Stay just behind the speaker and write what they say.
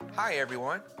Hi,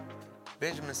 everyone.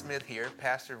 Benjamin Smith here,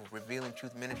 pastor of Revealing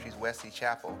Truth Ministries, Wesley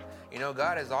Chapel. You know,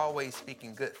 God is always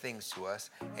speaking good things to us,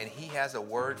 and He has a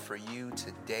word for you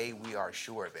today. We are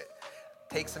sure of it.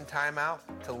 Take some time out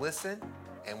to listen,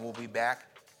 and we'll be back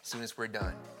as soon as we're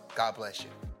done. God bless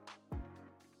you.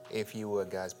 If you would,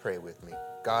 guys, pray with me.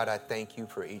 God, I thank you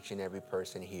for each and every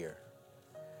person here.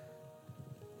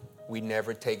 We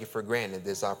never take it for granted,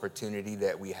 this opportunity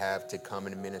that we have to come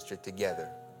and minister together.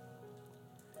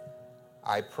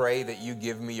 I pray that you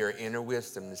give me your inner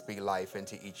wisdom to speak life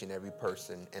into each and every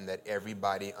person, and that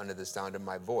everybody under the sound of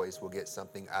my voice will get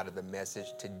something out of the message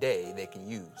today they can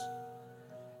use.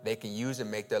 They can use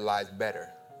and make their lives better.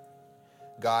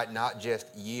 God, not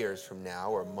just years from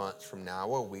now or months from now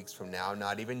or weeks from now,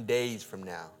 not even days from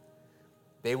now.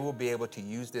 They will be able to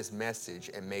use this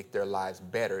message and make their lives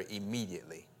better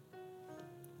immediately.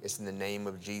 It's in the name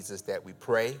of Jesus that we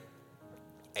pray.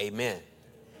 Amen.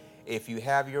 If you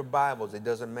have your Bibles, it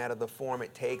doesn't matter the form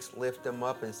it takes, lift them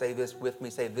up and say this with me.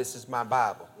 Say, this is my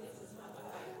Bible.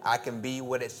 I can be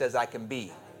what it says I can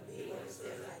be.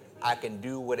 I can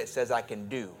do what it says I can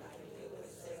do.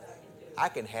 I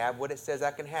can have what it says I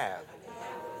can have.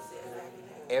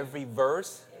 Every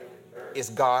verse is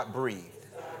God-breathed,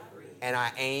 and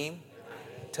I aim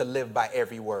to live by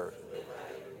every word.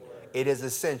 It is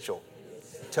essential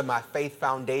to my faith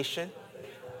foundation,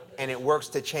 and it works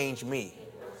to change me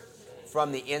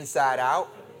from the inside out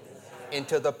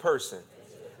into the person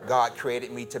God created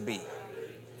me to be.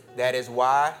 That is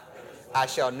why I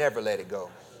shall never let it go.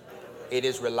 It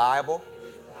is reliable.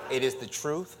 It is the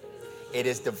truth. It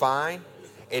is divine.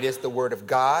 It is the word of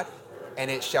God.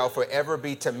 And it shall forever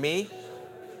be to me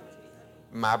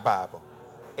my Bible.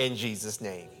 In Jesus'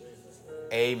 name,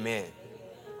 amen.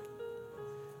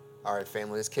 All right,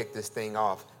 family, let's kick this thing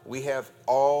off. We have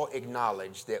all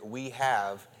acknowledged that we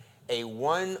have a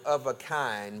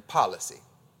one-of-a-kind policy.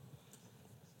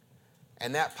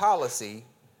 And that policy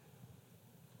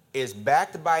is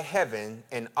backed by heaven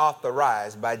and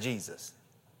authorized by Jesus.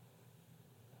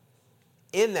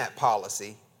 In that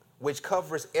policy, which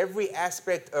covers every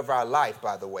aspect of our life,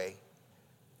 by the way,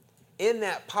 in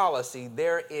that policy,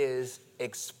 there is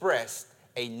expressed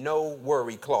a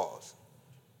no-worry clause.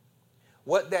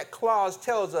 What that clause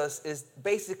tells us is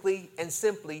basically and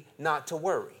simply not to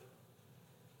worry.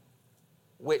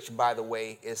 Which, by the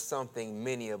way, is something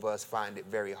many of us find it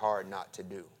very hard not to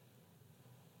do.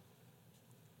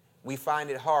 We find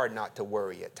it hard not to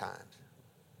worry at times.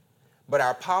 But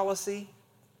our policy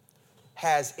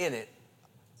has in it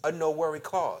a no-worry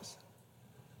clause.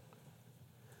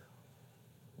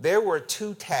 There were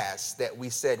two tasks that we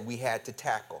said we had to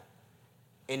tackle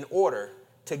in order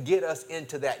to get us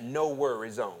into that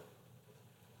no-worry zone.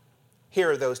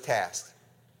 Here are those tasks.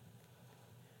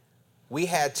 We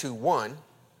had to, one,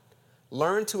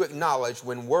 learn to acknowledge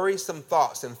when worrisome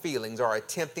thoughts and feelings are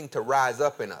attempting to rise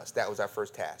up in us. That was our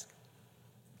first task.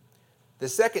 The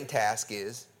second task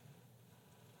is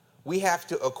we have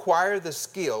to acquire the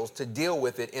skills to deal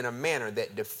with it in a manner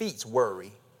that defeats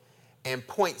worry and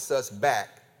points us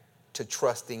back to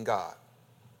trusting God.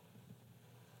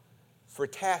 For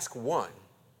task one,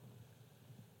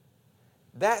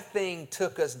 that thing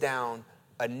took us down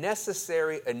a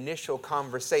necessary initial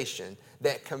conversation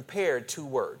that compared two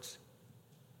words.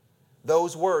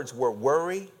 Those words were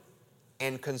worry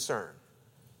and concern.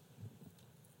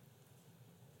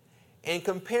 In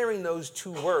comparing those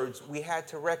two words, we had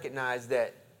to recognize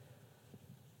that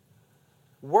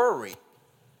worry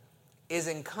is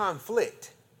in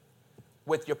conflict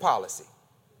with your policy.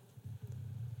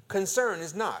 Concern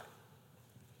is not.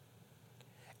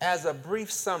 As a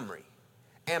brief summary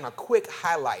and a quick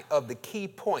highlight of the key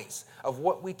points of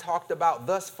what we talked about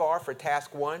thus far for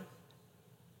task one,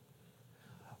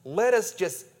 let us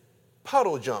just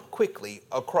puddle jump quickly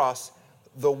across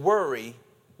the worry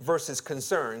versus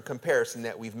concern comparison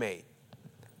that we've made.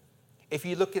 If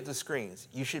you look at the screens,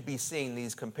 you should be seeing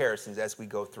these comparisons as we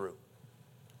go through.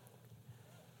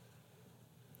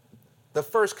 The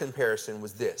first comparison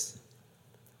was this.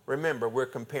 Remember, we're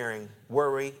comparing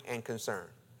worry and concern.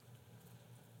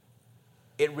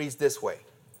 It reads this way.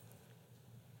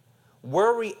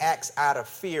 Worry acts out of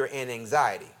fear and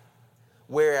anxiety,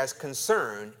 whereas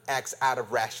concern acts out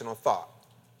of rational thought.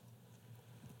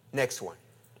 Next one.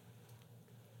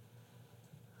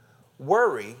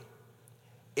 Worry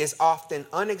is often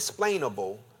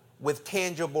unexplainable with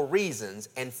tangible reasons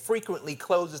and frequently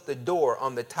closes the door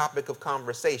on the topic of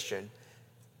conversation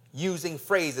using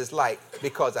phrases like,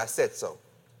 because I said so.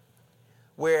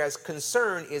 Whereas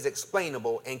concern is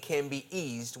explainable and can be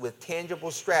eased with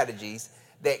tangible strategies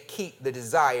that keep the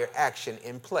desired action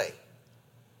in play.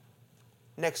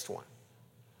 Next one.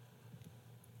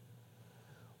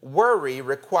 Worry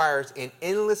requires an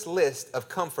endless list of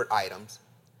comfort items,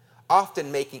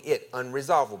 often making it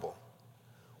unresolvable,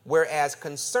 whereas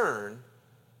concern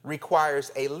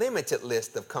requires a limited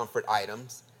list of comfort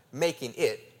items, making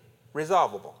it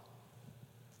resolvable.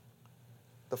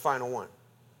 The final one.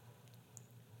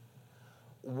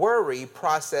 Worry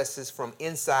processes from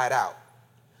inside out,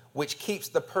 which keeps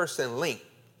the person linked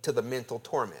to the mental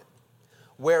torment,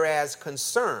 whereas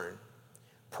concern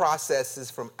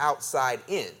processes from outside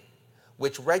in,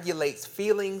 which regulates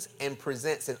feelings and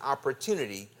presents an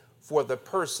opportunity for the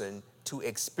person to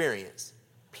experience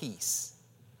peace.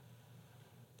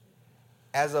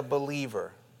 As a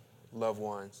believer, loved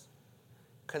ones,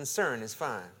 concern is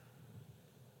fine.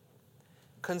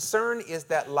 Concern is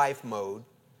that life mode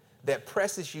that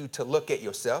presses you to look at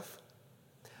yourself,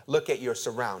 look at your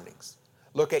surroundings,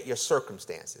 look at your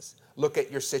circumstances, look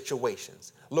at your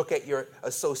situations, look at your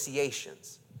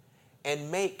associations, and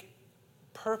make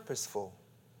purposeful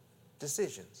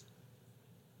decisions.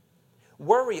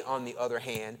 Worry, on the other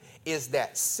hand, is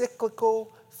that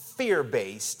cyclical,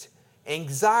 fear-based,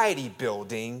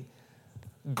 anxiety-building,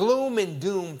 gloom and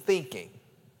doom thinking.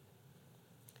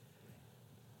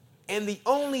 And the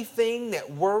only thing that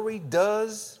worry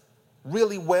does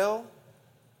really well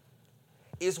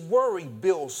is worry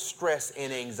builds stress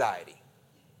and anxiety.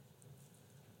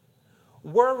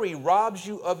 Worry robs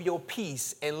you of your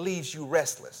peace and leaves you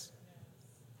restless.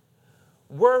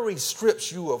 Worry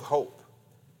strips you of hope.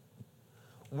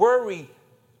 Worry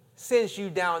sends you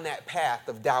down that path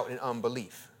of doubt and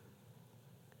unbelief.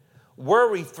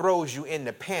 Worry throws you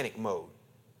into panic mode.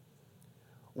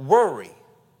 Worry,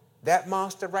 that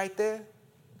monster right there,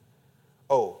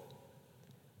 oh,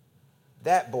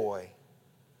 that boy,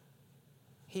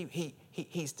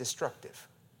 he's destructive.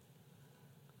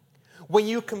 When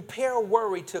you compare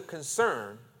worry to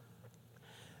concern,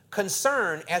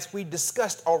 concern, as we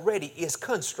discussed already, is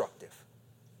constructive.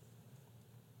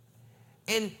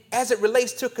 And as it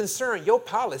relates to concern, your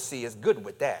policy is good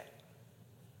with that.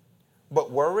 But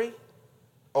worry,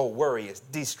 oh, worry is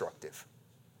destructive.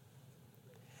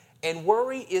 And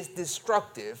worry is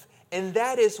destructive, and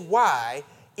that is why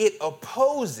it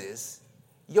opposes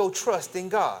your trust in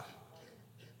God.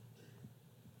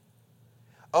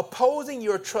 Opposing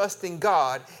your trust in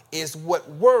God is what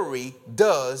worry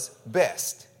does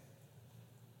best.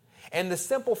 And the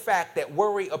simple fact that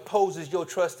worry opposes your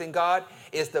trust in God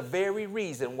is the very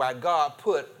reason why God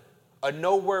put a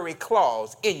no worry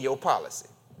clause in your policy.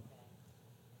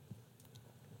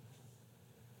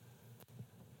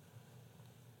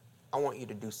 I want you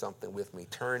to do something with me.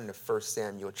 Turn to 1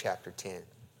 Samuel chapter 10.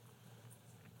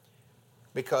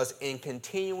 Because in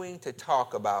continuing to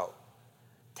talk about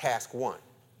task 1,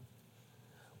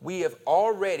 we have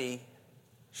already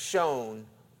shown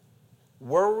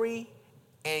worry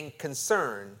and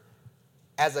concern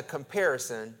as a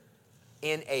comparison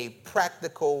in a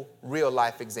practical,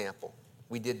 real-life example.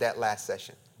 We did that last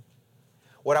session.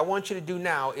 What I want you to do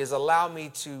now is allow me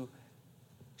to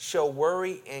show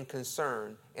worry and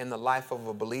concern in the life of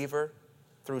a believer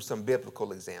through some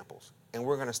biblical examples. And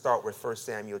we're going to start with 1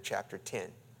 Samuel chapter 10.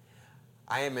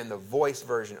 I am in the Voice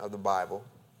version of the Bible,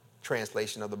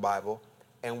 translation of the Bible,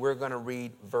 and we're going to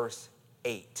read verse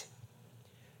 8.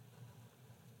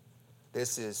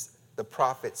 This is the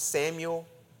prophet Samuel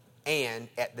and,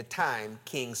 at the time,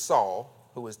 King Saul,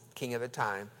 who was king at the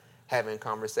time, having a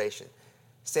conversation.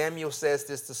 Samuel says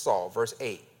this to Saul, verse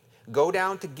 8. Go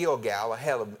down to Gilgal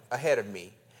ahead of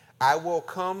me. I will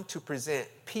come to present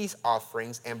peace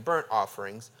offerings and burnt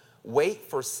offerings. Wait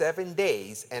for 7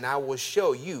 days, and I will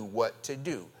show you what to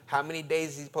do. How many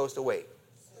days is he supposed to wait?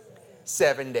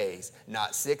 7 days.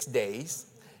 Not 6 days,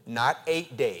 not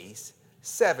 8 days,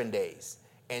 7 days.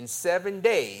 And 7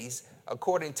 days,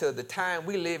 according to the time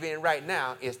we live in right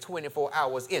now, is 24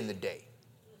 hours in the day.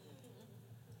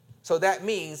 So that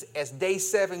means as day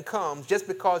 7 comes, just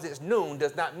because it's noon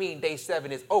does not mean day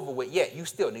 7 is over with yet. You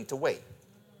still need to wait.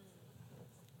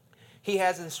 He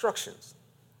has instructions.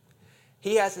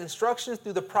 He has instructions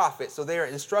through the prophet, so there are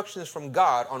instructions from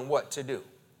God on what to do.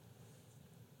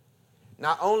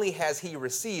 Not only has he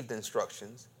received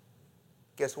instructions,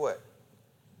 guess what?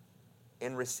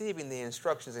 In receiving the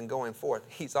instructions and going forth,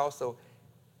 he's also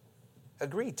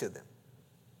agreed to them.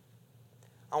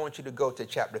 I want you to go to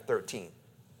chapter 13.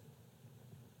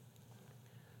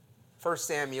 1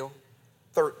 Samuel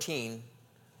 13,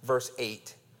 verse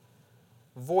 8.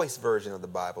 Voice version of the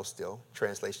Bible still,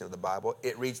 translation of the Bible.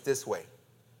 It reads this way.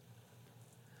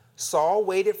 Saul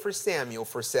waited for Samuel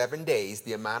for 7 days,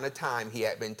 the amount of time he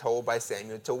had been told by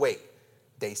Samuel to wait.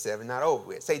 Day 7 not over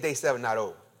with. Say day 7 not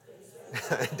over.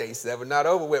 Day 7 not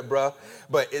over with, bruh.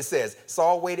 But it says,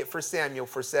 Saul waited for Samuel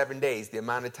for 7 days, the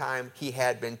amount of time he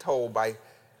had been told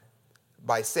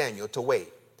by Samuel to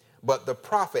wait. But the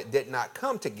prophet did not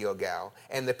come to Gilgal,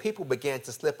 and the people began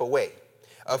to slip away.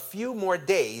 A few more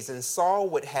days, and Saul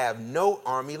would have no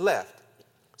army left.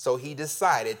 So he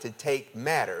decided to take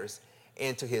matters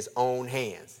into his own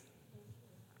hands.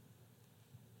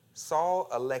 Saul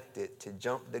elected to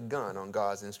jump the gun on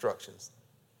God's instructions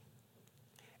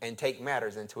and take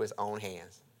matters into his own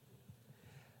hands.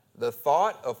 The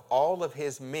thought of all of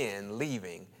his men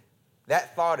leaving,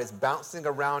 that thought is bouncing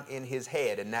around in his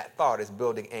head, and that thought is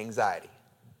building anxiety.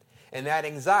 And that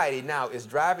anxiety now is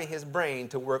driving his brain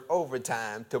to work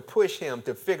overtime to push him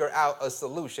to figure out a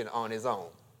solution on his own.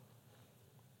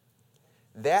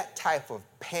 That type of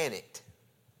panicked,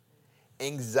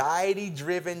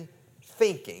 anxiety-driven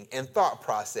thinking and thought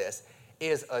process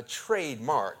is a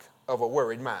trademark of a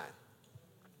worried mind.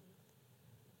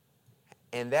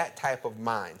 And that type of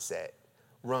mindset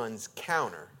runs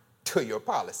counter to your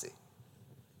policy.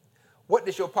 What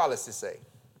does your policy say?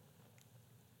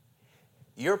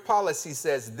 Your policy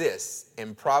says this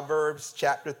in Proverbs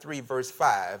chapter 3, verse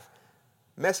 5,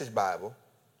 Message Bible.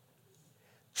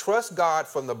 Trust God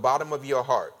from the bottom of your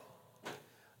heart.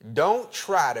 Don't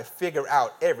try to figure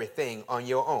out everything on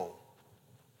your own.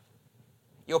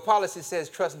 Your policy says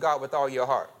trust God with all your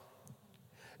heart.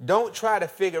 Don't try to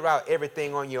figure out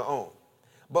everything on your own.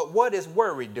 But what is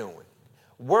worry doing?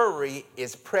 Worry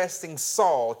is pressing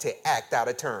Saul to act out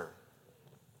of turn.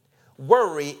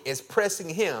 Worry is pressing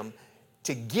him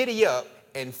to giddy up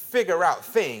and figure out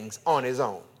things on his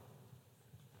own.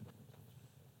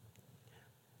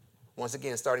 Once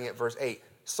again, starting at verse 8,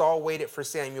 Saul waited for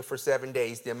Samuel for 7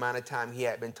 days, the amount of time he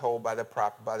had been told by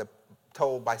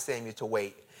Samuel to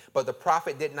wait. But the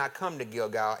prophet did not come to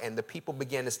Gilgal, and the people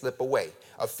began to slip away.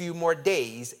 A few more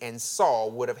days, and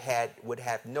Saul would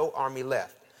have no army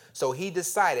left. So he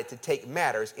decided to take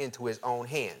matters into his own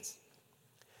hands.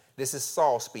 This is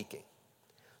Saul speaking.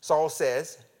 Saul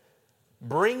says,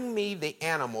 "Bring me the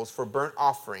animals for burnt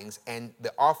offerings and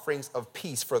the offerings of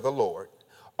peace for the Lord."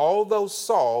 Although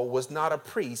Saul was not a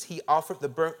priest, he offered the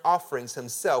burnt offerings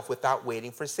himself without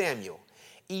waiting for Samuel.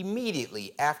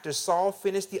 Immediately after Saul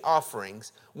finished the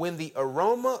offerings, when the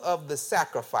aroma of the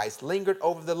sacrifice lingered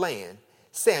over the land,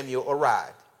 Samuel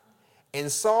arrived.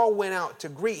 And Saul went out to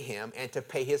greet him and to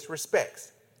pay his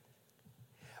respects.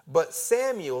 But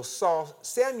Samuel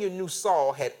knew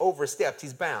Saul had overstepped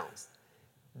his bounds.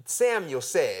 Samuel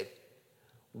said,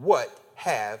 "What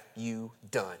have you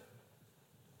done?"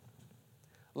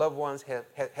 Loved ones,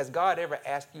 has God ever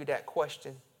asked you that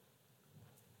question?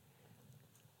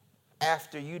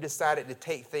 After you decided to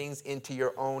take things into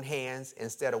your own hands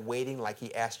instead of waiting like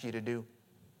he asked you to do?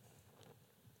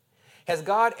 Has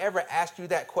God ever asked you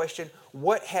that question?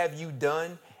 What have you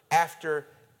done after,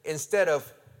 instead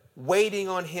of waiting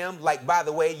on him, like, by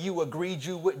the way, you agreed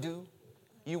you would do,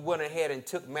 you went ahead and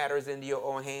took matters into your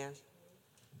own hands?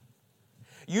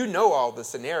 You know all the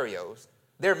scenarios.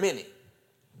 There are many.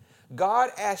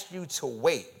 God asked you to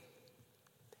wait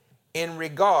in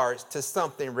regards to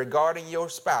something regarding your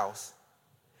spouse,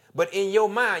 but in your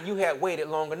mind, you had waited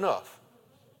long enough.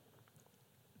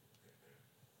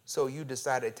 So you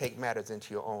decided to take matters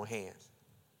into your own hands.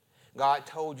 God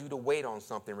told you to wait on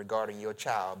something regarding your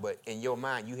child, but in your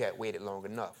mind, you had waited long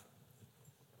enough.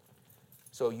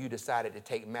 So you decided to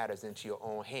take matters into your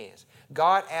own hands.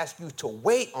 God asked you to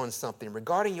wait on something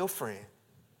regarding your friend,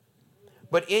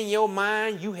 but in your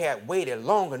mind, you had waited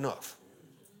long enough.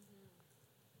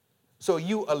 So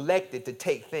you elected to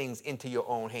take things into your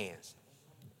own hands.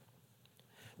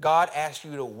 God asked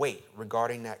you to wait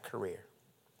regarding that career.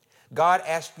 God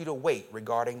asked you to wait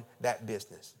regarding that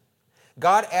business.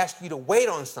 God asked you to wait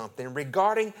on something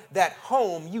regarding that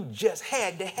home you just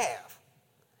had to have.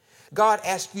 God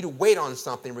asked you to wait on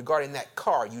something regarding that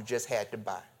car you just had to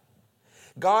buy.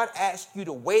 God asked you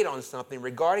to wait on something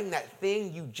regarding that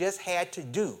thing you just had to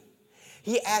do.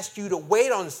 He asked you to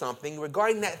wait on something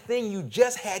regarding that thing you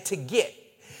just had to get.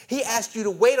 He asked you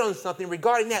to wait on something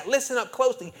regarding that, listen up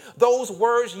closely, those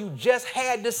words you just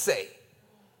had to say.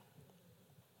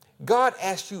 God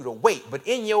asked you to wait, but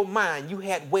in your mind, you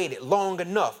had waited long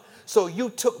enough, so you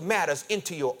took matters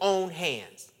into your own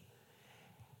hands.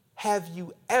 Have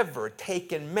you ever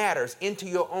taken matters into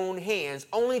your own hands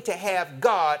only to have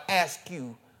God ask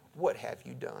you, "What have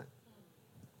you done?"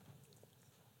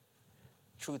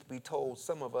 Truth be told,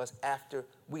 some of us, after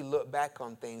we look back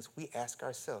on things, we ask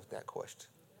ourselves that question.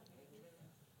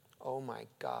 Oh my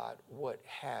God, what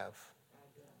have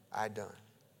I done?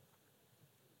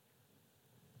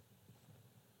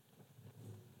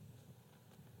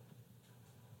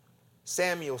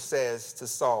 Samuel says to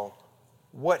Saul,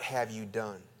 "What have you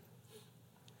done?"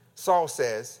 Saul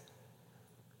says,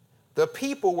 "The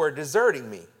people were deserting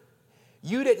me.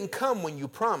 You didn't come when you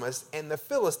promised, and the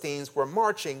Philistines were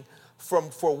marching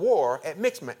for war at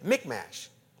Michmash.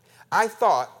 I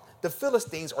thought the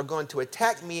Philistines are going to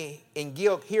attack me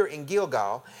here in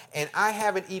Gilgal, and I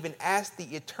haven't even asked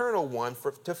the Eternal One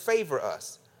to favor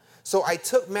us. So I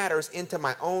took matters into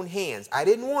my own hands. I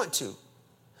didn't want to,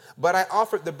 but I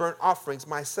offered the burnt offerings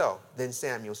myself." Then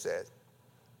Samuel said,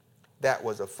 "That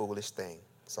was a foolish thing,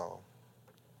 Saul.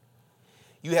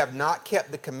 You have not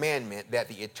kept the commandment that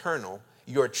the Eternal,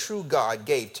 your true God,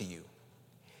 gave to you.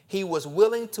 He was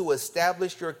willing to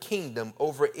establish your kingdom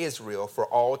over Israel for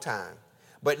all time.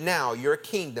 But now your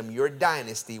kingdom, your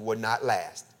dynasty, will not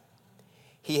last.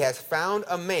 He has found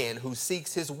a man who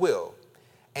seeks his will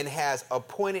and has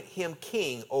appointed him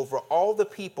king over all the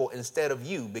people instead of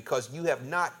you, because you have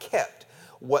not kept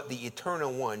what the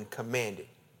Eternal One commanded."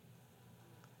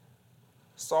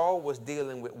 Saul was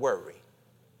dealing with worry,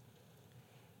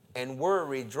 and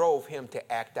worry drove him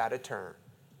to act out of turn.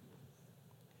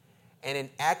 And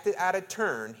in acting out of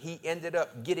turn, he ended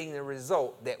up getting the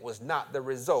result that was not the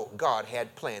result God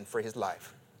had planned for his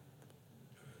life.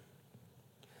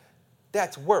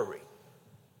 That's worry.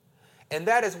 And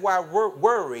that is why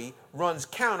worry runs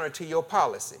counter to your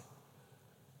policy.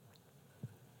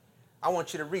 I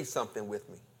want you to read something with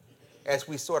me as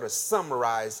we sort of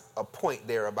summarize a point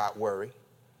there about worry.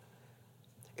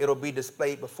 It'll be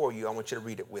displayed before you. I want you to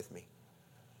read it with me.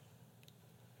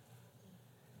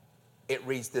 It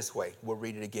reads this way. We'll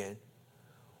read it again.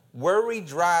 Worry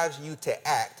drives you to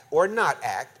act or not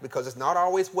act, because it's not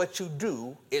always what you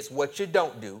do, it's what you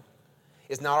don't do.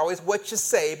 It's not always what you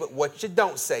say, but what you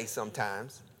don't say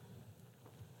sometimes.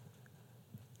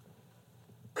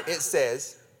 It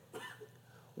says,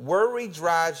 worry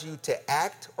drives you to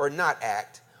act or not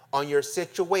act on your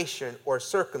situation or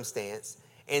circumstance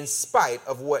in spite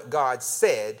of what God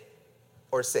said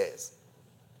or says.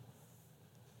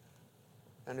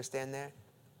 Understand that?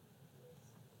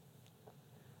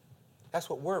 That's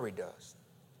what worry does.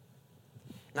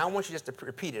 Now I want you just to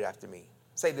repeat it after me.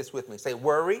 Say this with me. Say,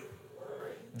 worry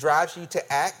drives you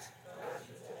to act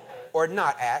or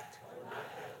not act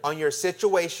on your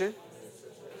situation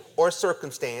or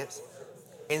circumstance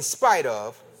in spite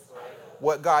of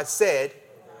what God said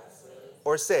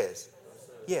or says.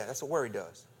 Yeah, that's what worry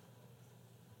does.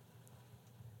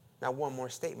 Now one more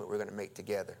statement we're going to make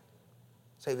together.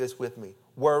 Say this with me.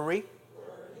 Worry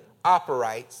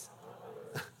operates.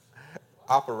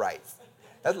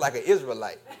 That's like an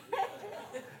Israelite.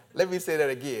 Let me say that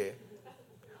again.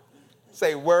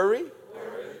 Say worry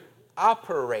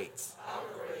operates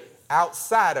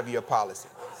outside of your policy.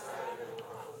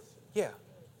 Yeah.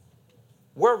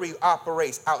 Worry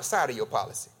operates outside of your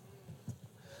policy.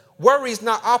 Worry is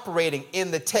not operating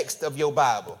in the text of your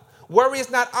Bible. Worry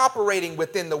is not operating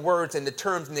within the words and the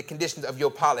terms and the conditions of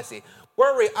your policy.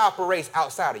 Worry operates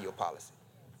outside of your policy.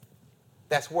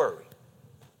 That's worry.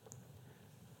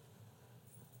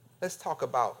 Let's talk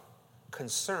about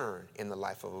concern in the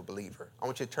life of a believer. I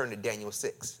want you to turn to Daniel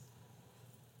 6.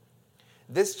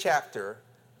 This chapter,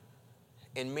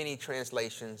 in many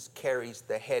translations, carries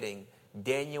the heading,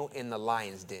 Daniel in the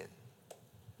Lion's Den.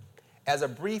 As a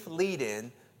brief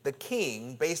lead-in, the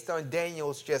king, based on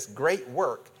Daniel's just great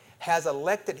work, has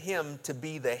elected him to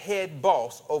be the head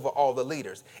boss over all the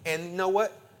leaders. And you know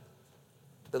what?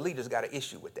 The leaders got an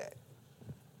issue with that.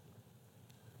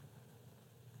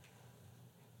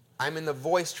 I'm in the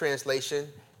Voice translation,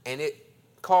 and it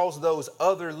calls those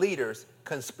other leaders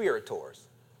conspirators,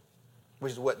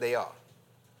 which is what they are.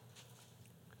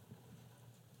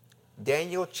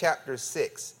 Daniel chapter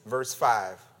 6, verse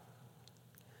 5.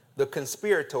 The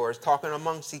conspirators, talking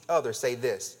amongst each other, say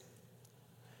this: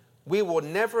 we will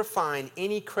never find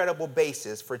any credible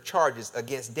basis for charges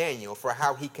against Daniel for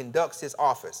how he conducts his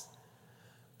office.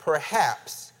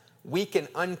 Perhaps we can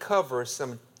uncover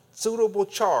some suitable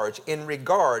charge in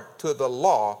regard to the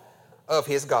law of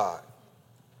his God.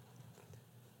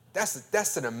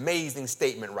 That's an amazing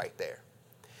statement right there.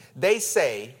 They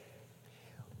say,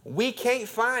 we can't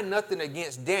find nothing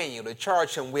against Daniel to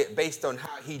charge him with based on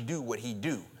how he do what he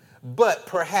do. But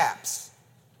perhaps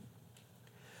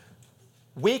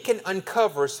we can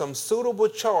uncover some suitable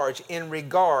charge in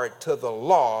regard to the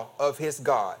law of his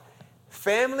God.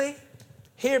 Family,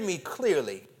 hear me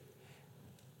clearly.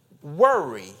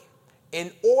 Worry,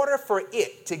 in order for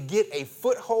it to get a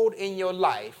foothold in your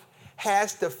life,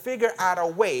 has to figure out a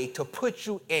way to put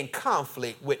you in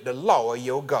conflict with the law of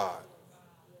your God.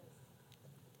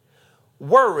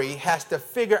 Worry has to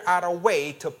figure out a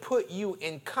way to put you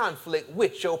in conflict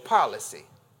with your policy.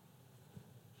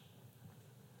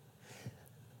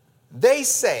 They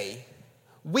say,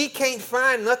 we can't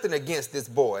find nothing against this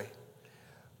boy,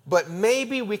 but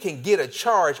maybe we can get a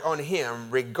charge on him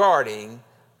regarding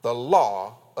the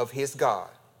law of his God.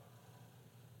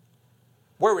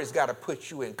 Worry's got to put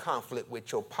you in conflict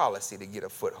with your policy to get a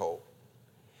foothold.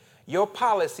 Your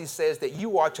policy says that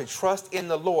you are to trust in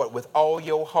the Lord with all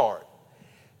your heart.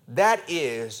 That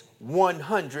is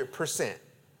 100%.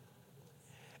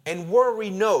 And worry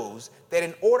knows that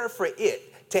in order for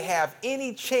it to have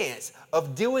any chance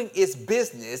of doing its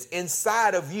business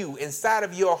inside of you, inside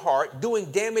of your heart, doing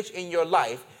damage in your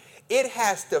life, it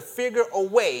has to figure a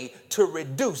way to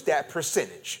reduce that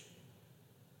percentage.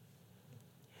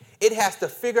 It has to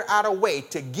figure out a way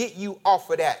to get you off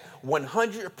of that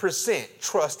 100%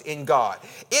 trust in God.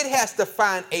 It has to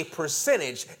find a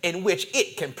percentage in which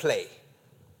it can play.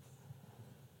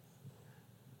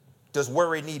 Does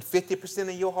worry need 50%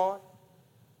 of your heart?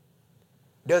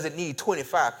 Does it need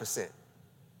 25%?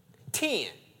 10?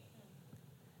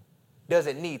 Does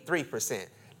it need 3%?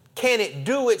 Can it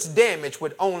do its damage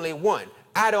with only 1?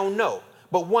 I don't know.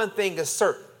 But one thing is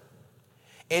certain.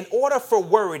 In order for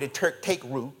worry to take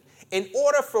root, in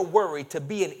order for worry to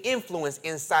be an influence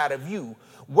inside of you,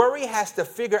 worry has to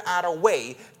figure out a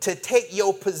way to take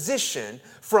your position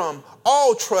from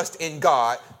all trust in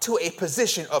God to a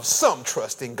position of some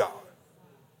trust in God.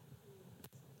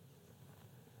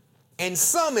 And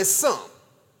some is some.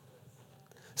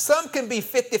 Some can be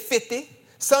 50-50.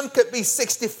 Some could be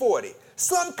 60-40.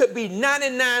 Some could be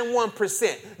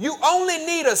 99-1%. You only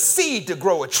need a seed to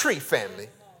grow a tree, family.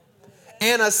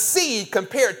 And a seed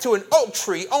compared to an oak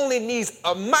tree only needs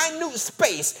a minute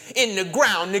space in the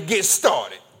ground to get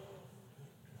started.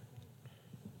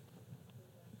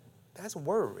 That's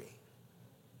worry.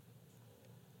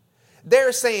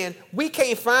 They're saying, we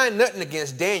can't find nothing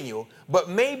against Daniel, but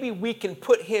maybe we can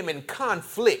put him in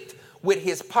conflict with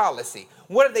his policy.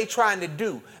 What are they trying to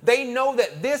do? They know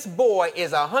that this boy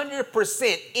is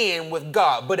 100% in with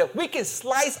God, but if we can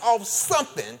slice off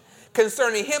something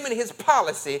concerning him and his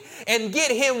policy and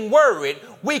get him worried,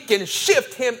 we can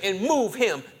shift him and move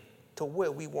him to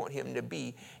where we want him to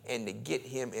be and to get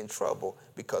him in trouble.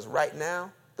 Because right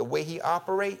now, the way he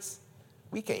operates,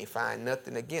 we can't find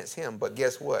nothing against him. But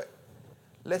guess what?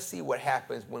 Let's see what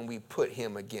happens when we put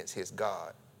him against his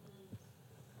God.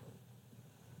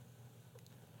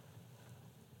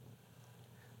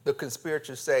 The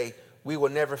conspirators say, we will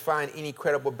never find any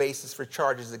credible basis for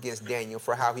charges against Daniel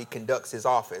for how he conducts his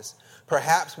office.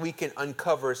 Perhaps we can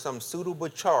uncover some suitable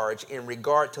charge in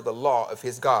regard to the law of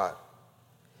his God.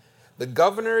 The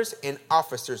governors and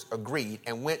officers agreed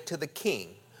and went to the king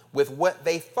with what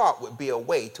they thought would be a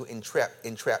way to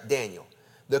entrap Daniel.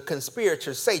 The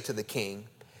conspirators say to the king,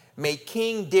 may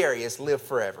King Darius live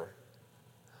forever.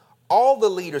 All the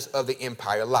leaders of the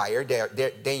empire, liar,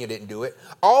 Daniel didn't do it.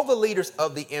 All the leaders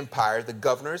of the empire, the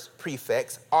governors,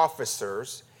 prefects,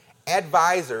 officers,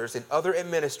 advisors, and other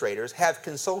administrators have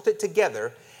consulted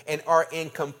together and are in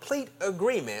complete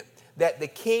agreement that the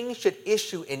king should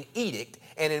issue an edict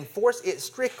and enforce it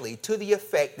strictly to the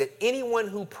effect that anyone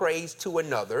who prays to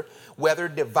another, whether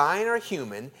divine or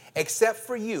human, except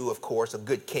for you, of course, a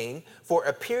good king, for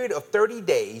a period of 30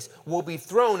 days will be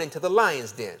thrown into the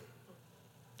lion's den.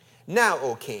 Now,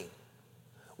 O king,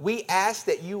 we ask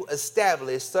that you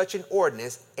establish such an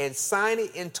ordinance and sign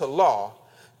it into law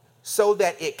so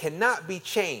that it cannot be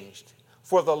changed.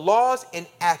 For the laws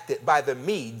enacted by the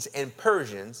Medes and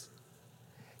Persians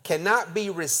cannot be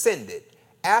rescinded.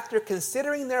 After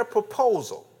considering their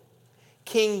proposal,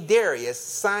 King Darius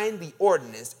signed the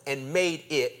ordinance and made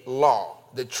it law.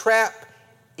 The trap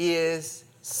is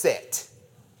set.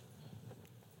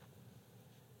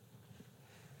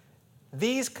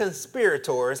 These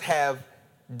conspirators have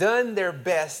done their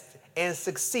best and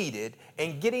succeeded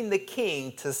in getting the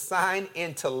king to sign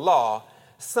into law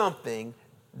something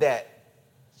that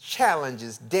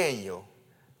challenges Daniel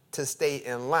to stay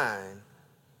in line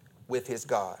with his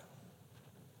God.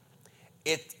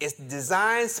 It's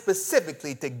designed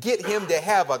specifically to get him to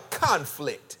have a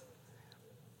conflict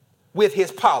with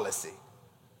his policy.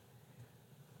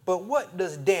 But what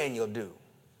does Daniel do?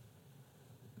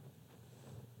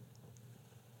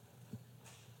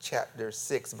 Chapter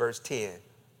 6, verse 10.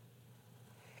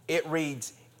 It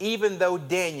reads, even though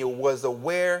Daniel was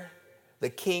aware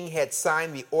the king had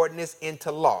signed the ordinance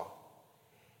into law,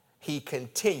 he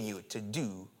continued to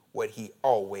do what he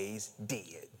always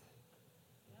did.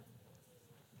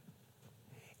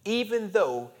 Even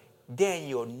though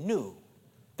Daniel knew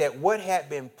that what had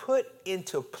been put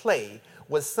into play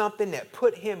was something that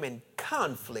put him in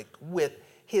conflict with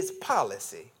his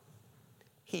policy,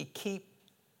 he kept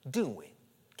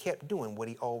doing what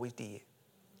he always did.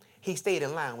 He stayed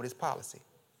in line with his policy.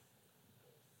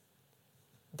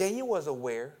 Daniel was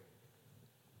aware.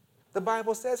 The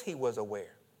Bible says he was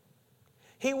aware.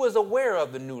 He was aware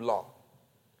of the new law.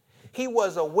 He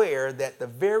was aware that the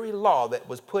very law that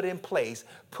was put in place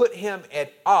put him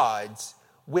at odds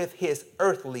with his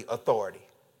earthly authority.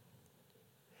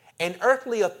 An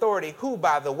earthly authority who,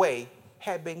 by the way,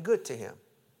 had been good to him.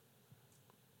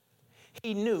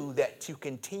 He knew that to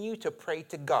continue to pray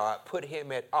to God put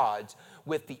him at odds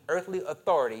with the earthly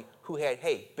authority who had,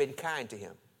 been kind to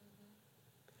him.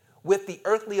 With the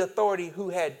earthly authority who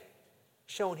had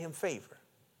shown him favor.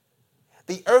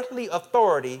 The earthly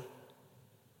authority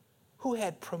who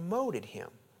had promoted him.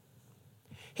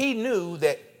 He knew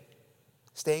that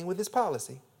staying with his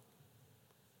policy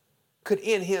could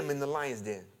end him in the lion's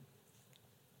den.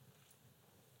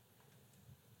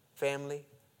 Family,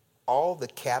 all the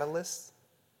catalysts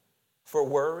for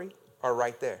worry are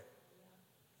right there.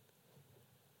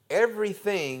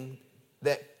 Everything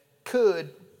that could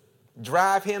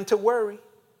drive him to worry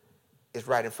is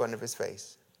right in front of his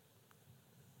face.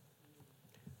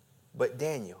 But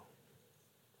Daniel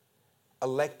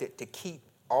elected to keep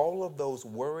all of those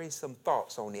worrisome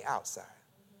thoughts on the outside.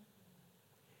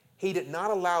 He did not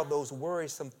allow those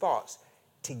worrisome thoughts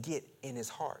to get in his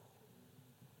heart.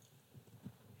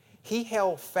 He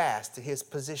held fast to his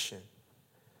position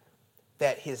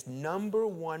that his number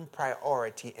one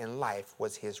priority in life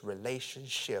was his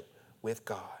relationship with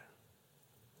God.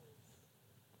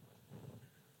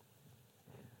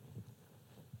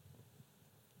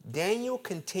 Daniel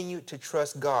continued to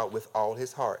trust God with all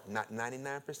his heart, not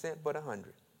 99%, but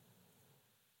 100.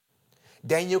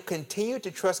 Daniel continued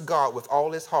to trust God with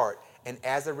all his heart, and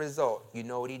as a result, you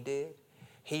know what he did?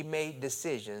 He made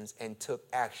decisions and took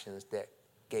actions that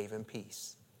gave him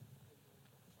peace.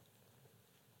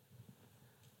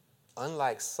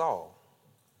 Unlike Saul,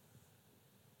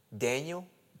 Daniel,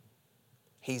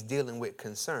 he's dealing with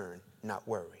concern, not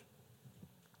worry.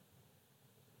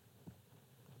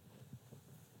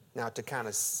 Now, to kind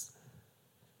of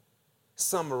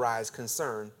summarize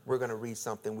concern, we're going to read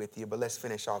something with you, but let's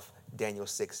finish off Daniel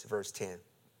 6, verse 10.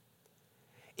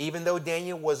 Even though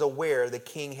Daniel was aware the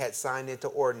king had signed the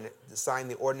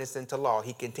ordinance into law,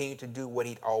 he continued to do what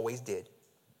he always did.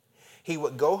 He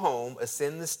would go home,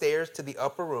 ascend the stairs to the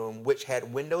upper room, which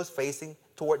had windows facing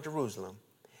toward Jerusalem,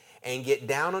 and get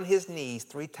down on his knees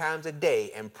 3 times a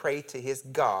day and pray to his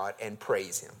God and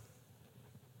praise him.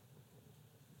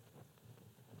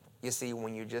 You see,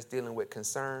 when you're just dealing with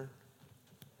concern,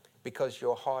 because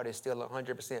your heart is still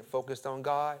 100% focused on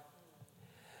God,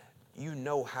 you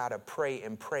know how to pray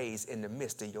and praise in the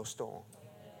midst of your storm.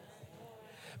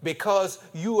 Because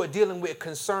you are dealing with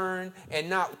concern and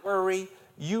not worry,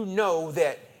 you know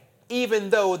that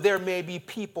even though there may be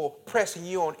people pressing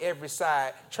you on every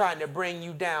side, trying to bring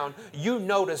you down, you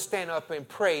know to stand up and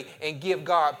pray and give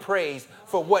God praise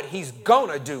for what he's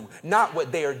gonna do, not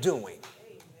what they are doing.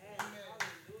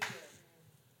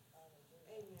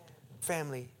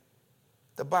 Family,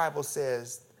 the Bible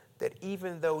says that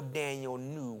even though Daniel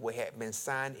knew what had been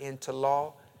signed into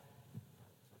law,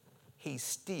 he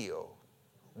still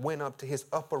went up to his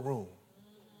upper room.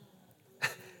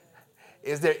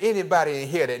 Is there anybody in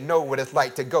here that know what it's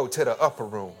like to go to the upper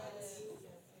room?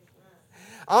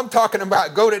 I'm talking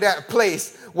about go to that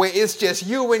place where it's just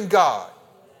you and God.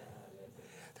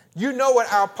 You know what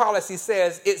our policy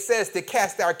says? It says to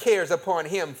cast our cares upon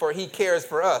him, for he cares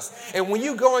for us. And when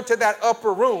you go into that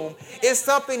upper room, it's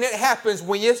something that happens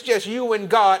when it's just you and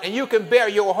God, and you can bear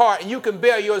your heart and you can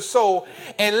bear your soul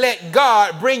and let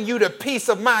God bring you the peace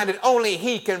of mind that only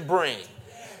he can bring.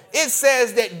 It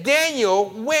says that Daniel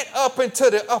went up into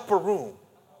the upper room.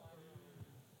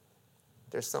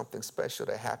 There's something special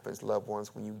that happens, loved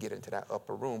ones, when you get into that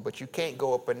upper room, but you can't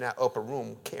go up in that upper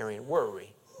room carrying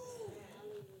worry.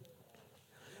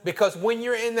 Because when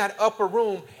you're in that upper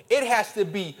room, it has to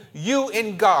be you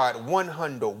and God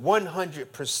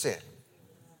 100%.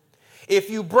 If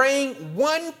you bring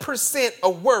 1%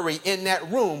 of worry in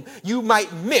that room, you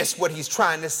might miss what he's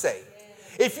trying to say.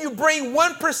 If you bring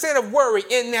 1% of worry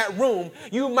in that room,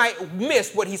 you might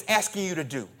miss what he's asking you to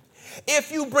do.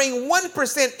 If you bring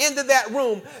 1% into that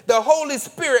room, the Holy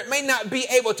Spirit may not be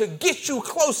able to get you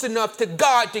close enough to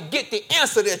God to get the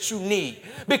answer that you need.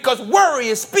 Because worry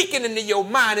is speaking into your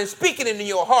mind and speaking into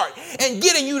your heart and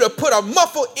getting you to put a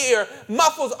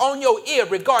muffles on your ear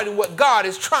regarding what God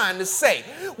is trying to say.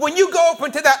 When you go up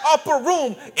into that upper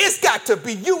room, it's got to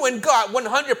be you and God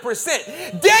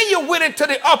 100%. Daniel went into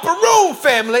the upper room,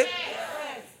 family.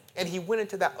 And he went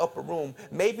into that upper room,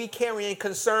 maybe carrying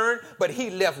concern, but he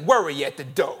left worry at the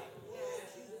door.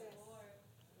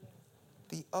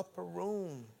 The upper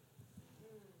room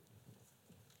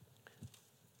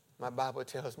My Bible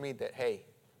tells me that, hey,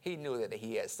 he knew that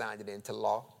he had signed it into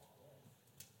law.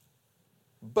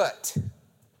 But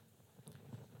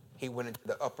he went into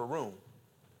the upper room.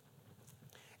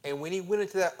 And when he went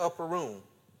into that upper room,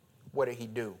 what did he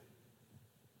do?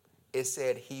 It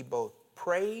said he both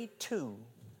prayed to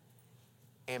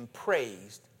and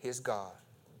praised his God.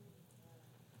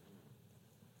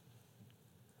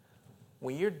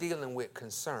 When you're dealing with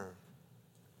concern,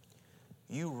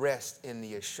 you rest in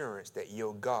the assurance that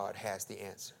your God has the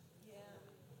answer. Yeah.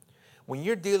 When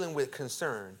you're dealing with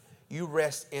concern, you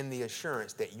rest in the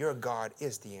assurance that your God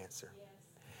is the answer. Yes.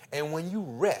 And when you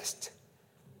rest,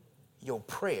 your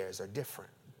prayers are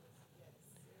different.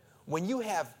 When you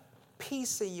have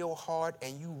peace in your heart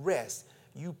and you rest,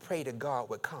 you pray to God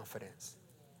with confidence.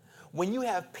 When you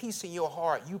have peace in your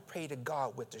heart, you pray to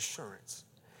God with assurance.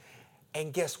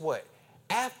 And guess what?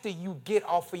 After you get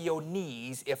off of your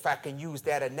knees, if I can use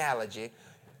that analogy,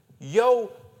 your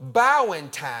bowing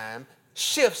time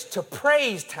shifts to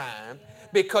praise time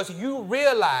because you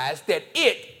realize that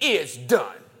it is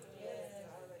done.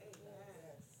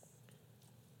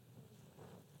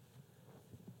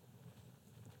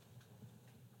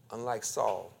 Unlike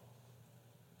Saul,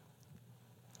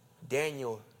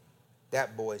 Daniel,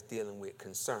 that boy is dealing with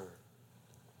concern,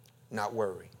 not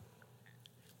worry.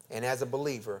 And as a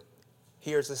believer,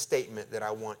 here's a statement that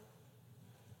I want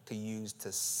to use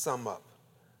to sum up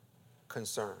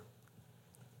concern.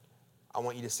 I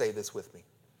want you to say this with me.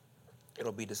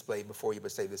 It'll be displayed before you,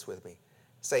 but say this with me.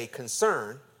 Say,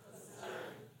 concern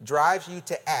drives you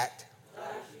to act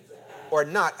or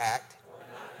not act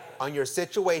on your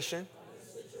situation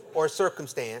or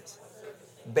circumstance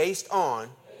based on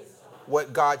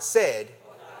what God said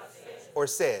or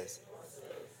says.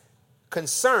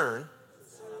 Concern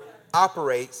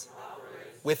operates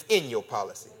within your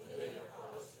policy,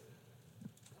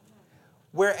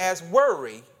 whereas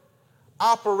worry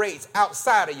operates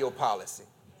outside of your policy.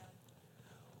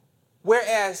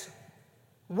 Whereas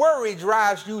worry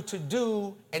drives you to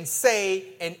do and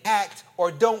say and act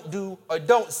or don't do or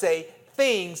don't say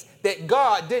things that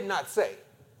God did not say.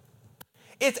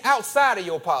 It's outside of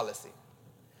your policy.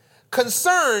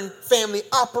 Concern, family,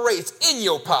 operates in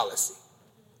your policy.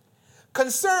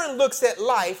 Concern looks at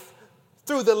life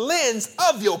through the lens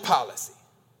of your policy.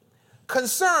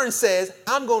 Concern says,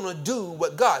 I'm going to do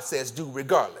what God says do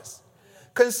regardless.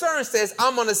 Concern says,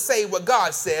 I'm going to say what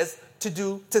God says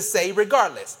to say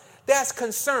regardless. That's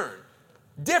concern.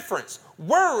 Difference.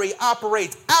 Worry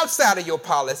operates outside of your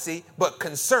policy, but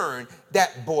concern,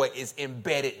 that boy is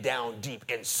embedded down deep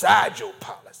inside your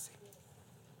policy.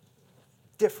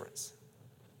 Difference.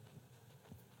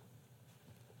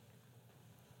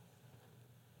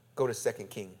 Go to 2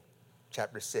 Kings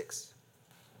chapter 6.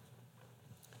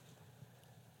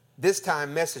 This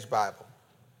time, Message Bible.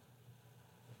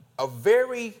 A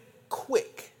very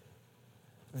quick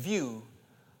view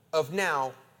of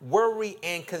now worry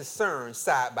and concern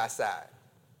side by side.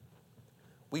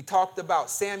 We talked about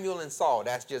Samuel and Saul.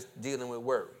 That's just dealing with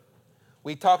worry.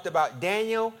 We talked about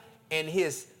Daniel and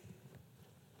his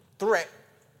threat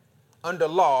under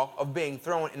law of being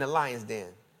thrown in the lion's den.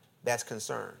 That's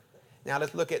concern. Now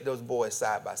let's look at those boys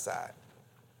side by side.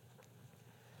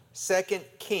 2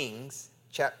 Kings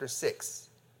chapter 6,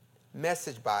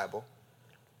 Message Bible,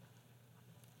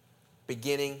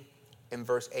 beginning in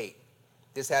verse 8.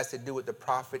 This has to do with the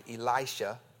prophet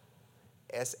Elisha,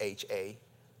 S-H-A.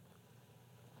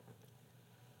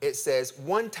 It says,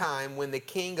 one time when the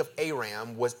king of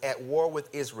Aram was at war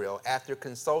with Israel, after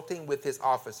consulting with his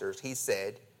officers, he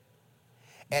said,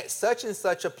 at such and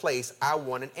such a place I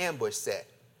want an ambush set.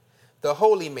 The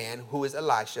holy man, who is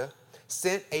Elisha,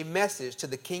 sent a message to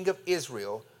the king of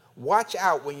Israel, watch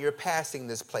out when you're passing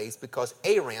this place because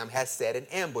Aram has set an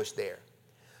ambush there.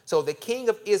 So the king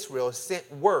of Israel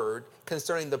sent word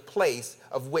concerning the place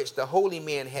of which the holy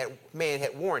man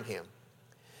had warned him.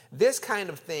 This kind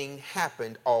of thing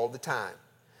happened all the time.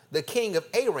 The king of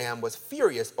Aram was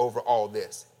furious over all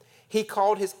this. He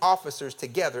called his officers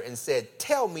together and said,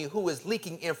 tell me who is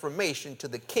leaking information to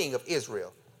the king of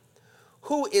Israel.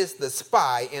 Who is the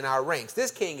spy in our ranks?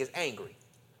 This king is angry.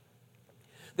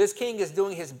 This king is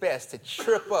doing his best to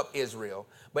trip up Israel,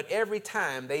 but every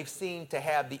time they've seemed to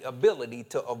have the ability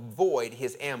to avoid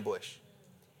his ambush.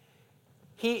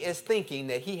 He is thinking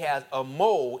that he has a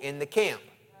mole in the camp.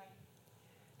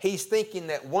 He's thinking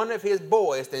that one of his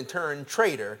boys then turned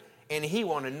traitor, and he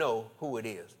want to know who it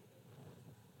is.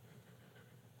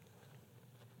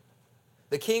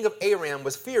 The king of Aram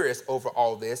was furious over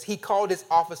all this. He called his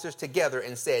officers together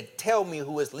and said, tell me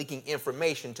who is leaking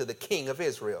information to the king of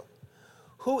Israel.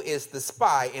 Who is the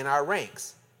spy in our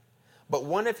ranks? But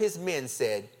one of his men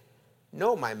said,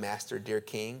 No, my master, dear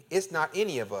king, it's not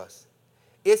any of us.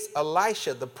 It's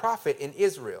Elisha, the prophet in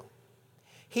Israel.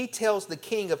 He tells the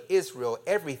king of Israel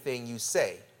everything you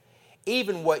say,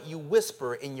 even what you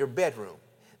whisper in your bedroom.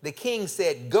 The king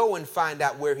said, go and find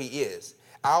out where he is.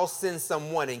 I'll send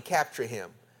someone and capture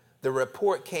him. The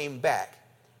report came back.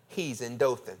 He's in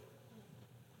Dothan.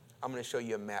 I'm going to show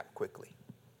you a map quickly.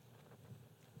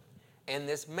 And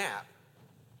this map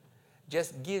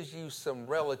just gives you some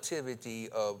relativity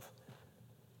of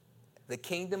the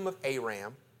kingdom of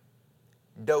Aram,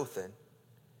 Dothan,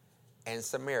 and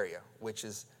Samaria, which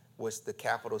was the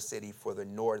capital city for the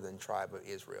northern tribe of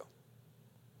Israel.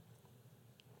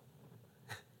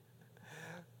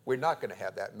 We're not going to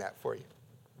have that map for you.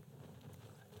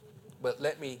 But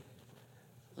let me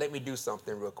do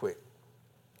something real quick.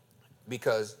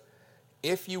 Because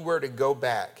if you were to go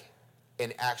back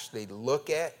and actually look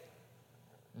at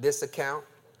this account,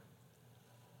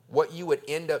 what you would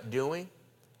end up doing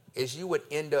is you would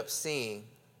end up seeing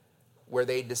where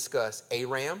they discuss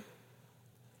Aram,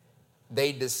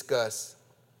 they discuss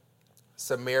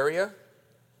Samaria,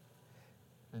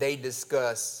 they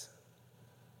discuss,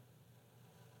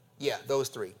 those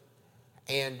three.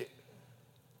 And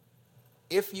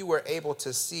if you were able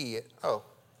to see it, oh,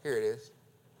 here it is.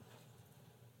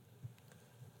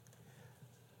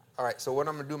 All right, so what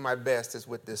I'm going to do my best is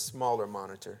with this smaller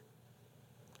monitor.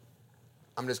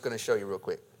 I'm just going to show you real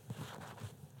quick.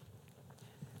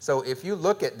 So if you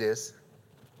look at this,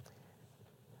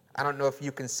 I don't know if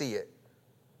you can see it,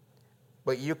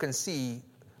 but you can see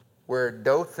where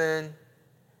Dothan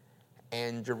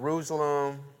and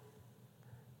Jerusalem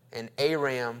and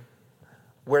Aram,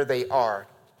 where they are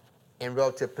in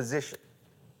relative position.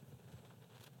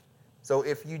 So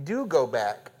if you do go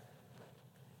back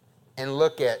and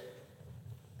look at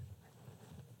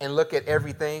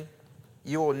everything,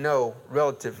 you will know,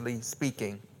 relatively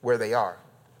speaking, where they are.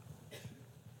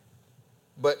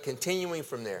 But continuing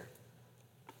from there,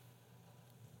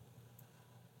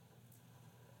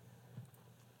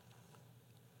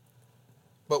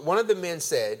 but one of the men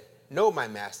said, no, my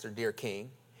master, dear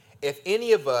king, if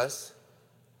any of us,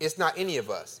 it's not any of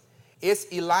us. It's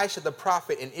Elisha the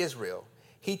prophet in Israel.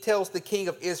 He tells the king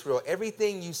of Israel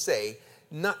everything you say,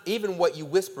 not even what you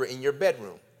whisper in your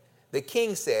bedroom. The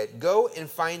king said, go and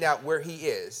find out where he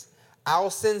is. I'll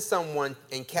send someone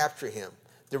and capture him.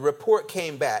 The report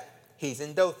came back. He's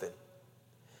in Dothan.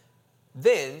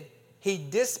 Then he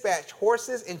dispatched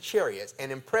horses and chariots,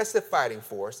 an impressive fighting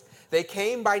force. They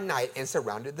came by night and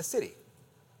surrounded the city.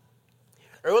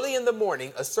 Early in the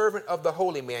morning, a servant of the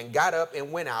holy man got up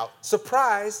and went out.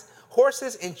 Surprise!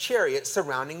 Horses and chariots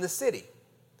surrounding the city.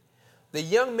 The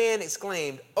young man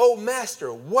exclaimed, "Oh,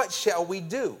 master, what shall we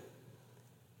do?"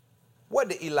 What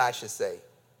did Elisha say?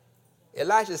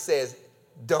 Elisha says,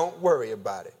 don't worry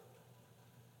about it.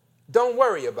 Don't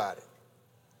worry about it.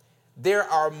 There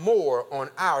are more on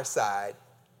our side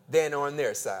than on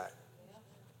their side.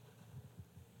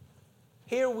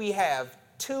 Here we have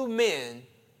two men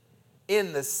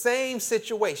in the same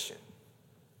situation.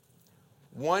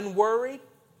 One worried,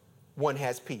 one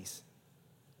has peace.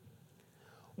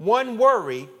 One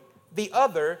worried, the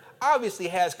other obviously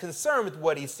has concern with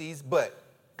what he sees, but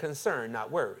concern,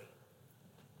 not worry.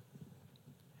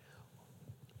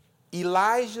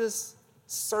 Elisha's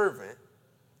servant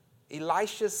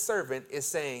is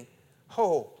saying,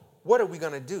 oh, what are we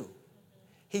going to do?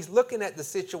 He's looking at the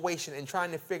situation and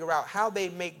trying to figure out how they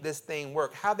make this thing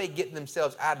work, how they get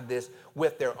themselves out of this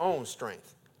with their own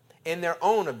strength and their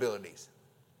own abilities.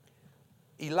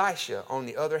 Elisha, on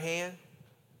the other hand,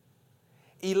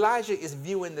 Elijah is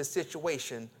viewing the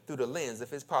situation through the lens of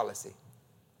his policy.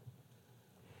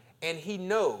 And he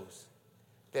knows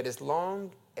that as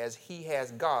long as he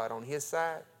has God on his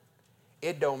side,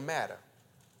 it don't matter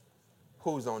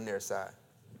who's on their side.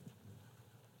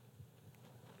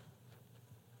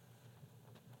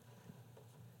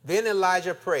 Then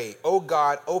Elijah prayed, "Oh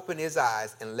God, open his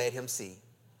eyes and let him see."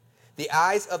 The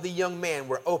eyes of the young man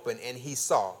were open, and he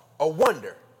saw a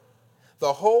wonder.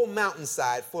 The whole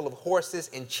mountainside full of horses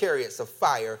and chariots of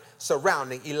fire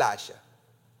surrounding Elisha.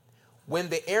 When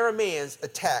the Arameans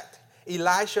attacked,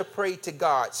 Elisha prayed to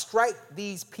God, "Strike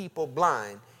these people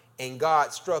blind," and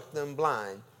God struck them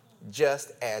blind,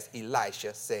 just as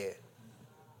Elisha said.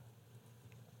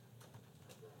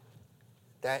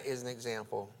 That is an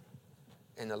example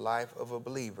in the life of a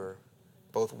believer,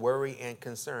 both worry and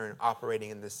concern operating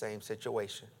in the same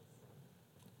situation.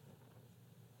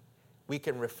 We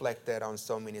can reflect that on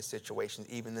so many situations,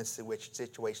 even the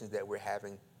situations that we're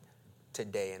having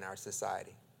today in our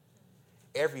society.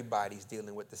 Everybody's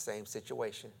dealing with the same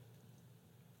situation.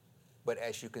 But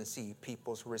as you can see,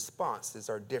 people's responses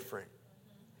are different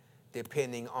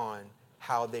depending on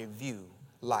how they view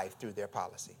life through their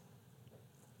policy.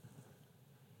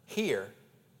 Here,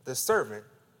 the servant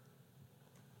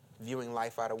viewing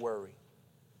life out of worry.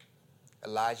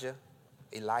 Elisha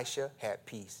had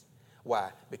peace.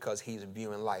 Why? Because he's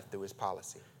viewing life through his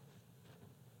policy.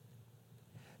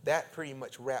 That pretty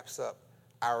much wraps up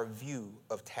our view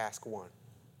of task one,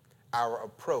 our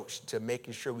approach to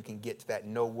making sure we can get to that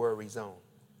no worry zone.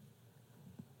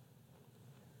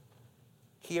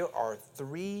 Here are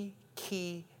 3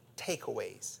 key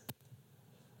takeaways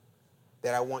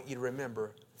that I want you to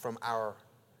remember from our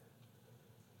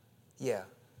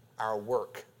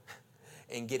work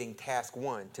in getting task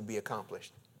one to be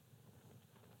accomplished.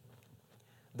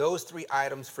 Those 3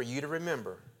 items for you to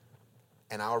remember,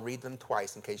 and I'll read them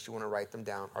twice in case you want to write them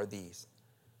down, are these.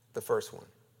 The first one.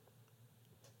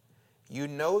 You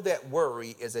know that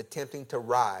worry is attempting to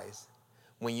rise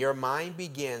when your mind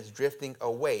begins drifting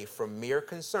away from mere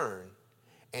concern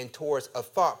and towards a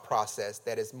thought process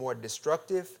that is more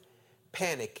destructive,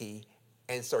 panicky,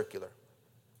 and circular.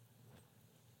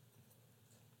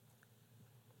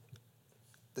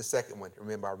 The second one,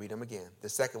 remember, I'll read them again. The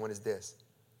second one is this.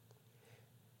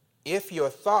 If your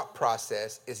thought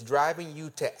process is driving you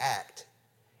to act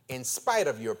in spite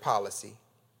of your policy,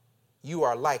 you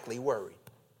are likely worried.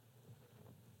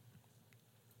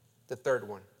 The third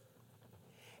one.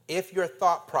 If your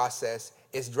thought process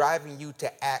is driving you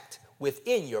to act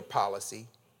within your policy,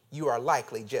 you are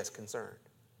likely just concerned.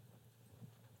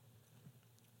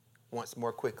 Once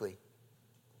more quickly,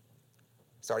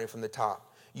 starting from the top.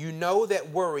 You know that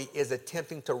worry is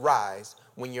attempting to rise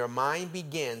when your mind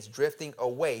begins drifting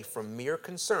away from mere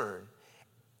concern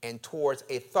and towards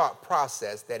a thought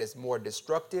process that is more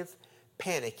destructive,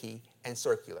 panicky, and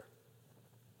circular.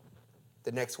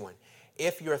 The next one.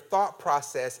 If your thought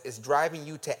process is driving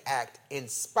you to act in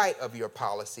spite of your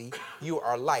policy, you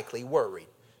are likely worried.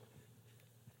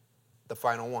 The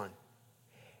final one.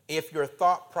 If your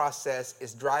thought process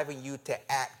is driving you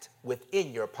to act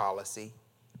within your policy,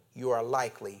 you are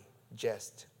likely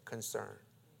just concerned.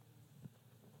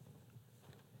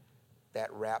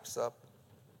 That wraps up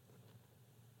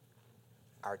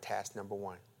our task number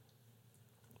 1.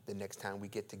 The next time we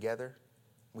get together,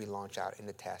 we launch out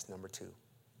into task number 2.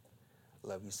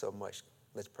 Love you so much.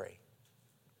 Let's pray.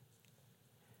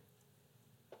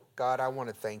 God, I want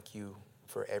to thank you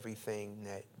for everything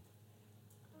that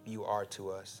you are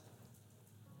to us.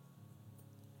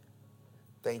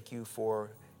 Thank you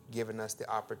for giving us the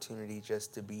opportunity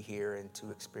just to be here and to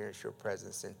experience your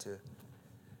presence and to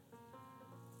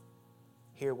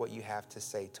hear what you have to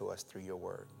say to us through your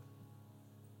word.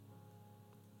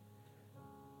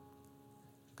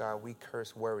 God, we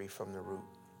curse worry from the root.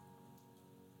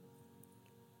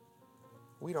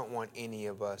 We don't want any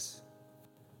of us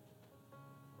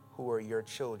who are your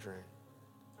children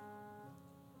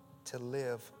to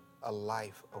live a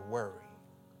life of worry.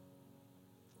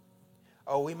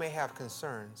 Oh, we may have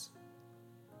concerns,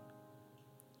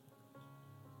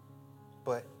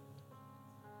 but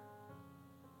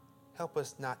help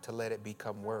us not to let it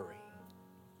become worry.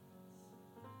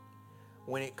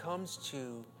 When it comes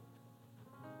to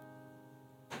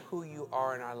who you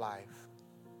are in our life,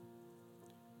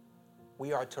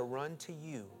 we are to run to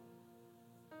you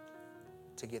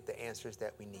to get the answers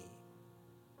that we need.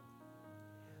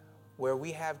 Where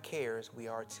we have cares, we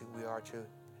are to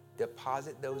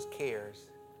deposit those cares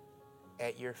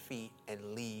at your feet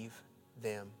and leave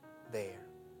them there.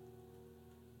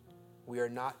 We are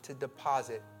not to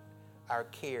deposit our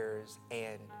cares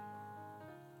and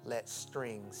let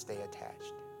strings stay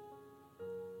attached.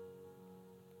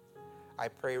 I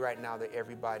pray right now that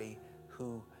everybody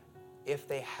who, if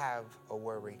they have a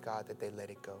worry, God, that they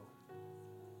let it go.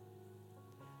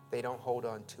 They don't hold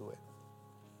on to it.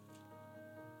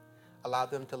 Allow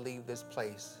them to leave this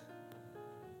place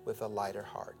with a lighter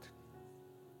heart.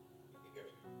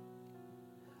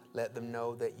 Let them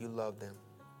know that you love them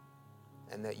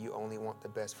and that you only want the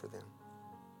best for them.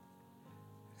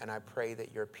 And I pray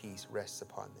that your peace rests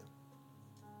upon them.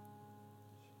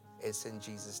 It's in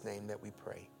Jesus' name that we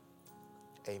pray.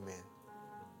 Amen.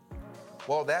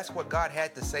 Well, that's what God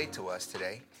had to say to us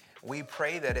today. We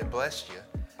pray that it blessed you.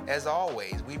 As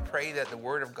always, we pray that the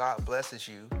Word of God blesses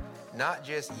you, not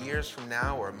just years from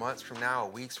now or months from now or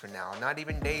weeks from now, not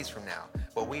even days from now,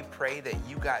 but we pray that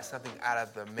you got something out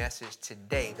of the message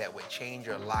today that would change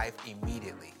your life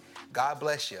immediately. God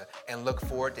bless you, and look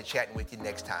forward to chatting with you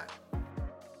next time.